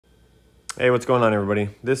Hey, what's going on, everybody?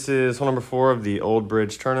 This is hole number 4 of the Old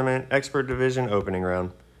Bridge Tournament Expert Division opening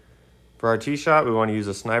round. For our tee shot, we want to use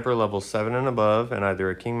a sniper level 7 and above, and either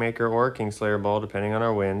a Kingmaker or a Kingslayer ball, depending on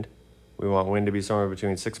our wind. We want wind to be somewhere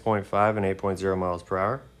between 6.5 and 8.0 miles per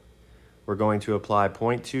hour. We're going to apply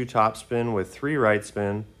 0.2 topspin with 3 right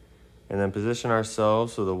spin, and then position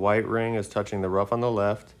ourselves so the white ring is touching the rough on the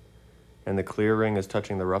left, and the clear ring is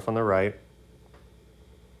touching the rough on the right.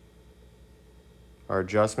 Our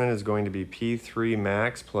adjustment is going to be P3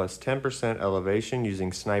 max plus 10% elevation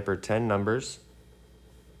using sniper 10 numbers.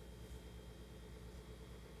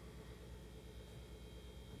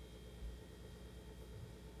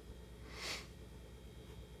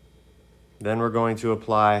 Then we're going to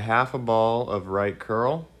apply half a ball of right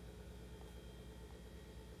curl.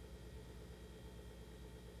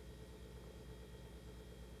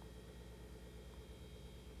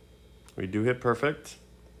 We do hit perfect.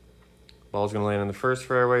 Ball's going to land in the first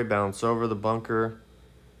fairway, bounce over the bunker,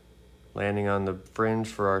 landing on the fringe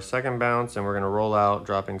for our second bounce, and we're going to roll out,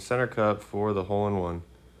 dropping center cup for the hole-in-one.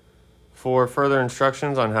 For further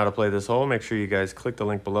instructions on how to play this hole, make sure you guys click the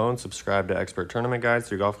link below and subscribe to Expert Tournament Guides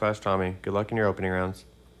through Golf Clash Tommy. Good luck in your opening rounds.